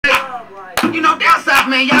You know, down south,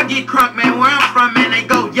 man, y'all get crunk, man. Where I'm from, man, they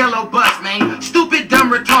go yellow bus, man. Stupid,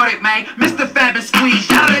 dumb, retarded, man. Mr. Fab and Squeeze,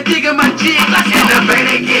 y'all are digging my jig. In the bay,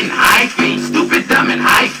 they getting Hyphe. Stupid, dumb, and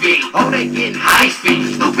Hyphe. Oh, they getting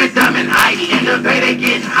Hyphe. Stupid, dumb, and Hyphe. In the bay, they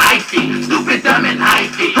getting Hyphe. Stupid, dumb, and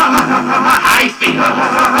Hyphe. Ha ha ha ha ha, Hyphe. Ha ha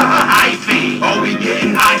ha ha ha, Hyphe. Oh, we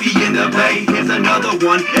getting Hyphe in the bay. Here's another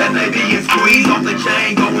one. FAB and Squeeze off the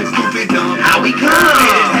chain, going stupid, dumb. How we come?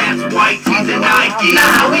 Fitted hats, white tees, and Nike.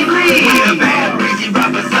 Now how we leave? We a bad breezy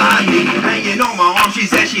right beside me, hanging on my arm. She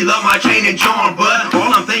said she loved my chain and charm, but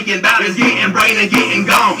all I'm thinking about is getting brain and getting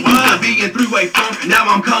gone. Used to be in three-way phone, now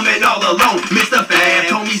I'm coming all alone. Mr. Fab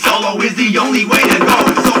told me solo is the only way to go,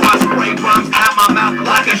 so I spray rhymes out my mouth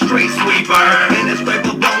like a street sweeper. And the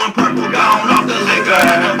scraper blowing purple, gone off the liquor.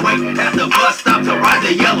 Wait at the bus stop to ride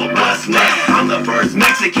the yellow bus. Now I'm the first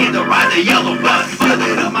Mexican to ride the yellow bus.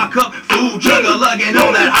 Filling up my cup, food, chugga-lugging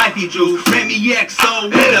on that Hyphe juice. Remy XO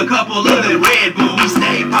and a couple of the Red Bulls. We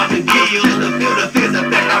stay popping gills to feel the fizz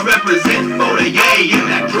effect I represent for the yay and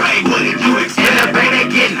that Dre. What did you expect? In the bay, they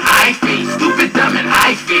getting Hyphe. Stupid, dumb, and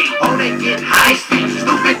Hyphe. Oh, they getting Hyphe.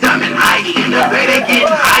 Stupid, dumb, and Hyphe. In the bay, they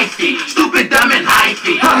getting Hyphe. Stupid, dumb, and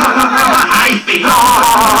Hyphe. Ha ha ha ha, Hyphe.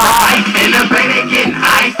 In the bay, they getting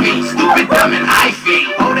Hyphe. Stupid, dumb, and Hyphe.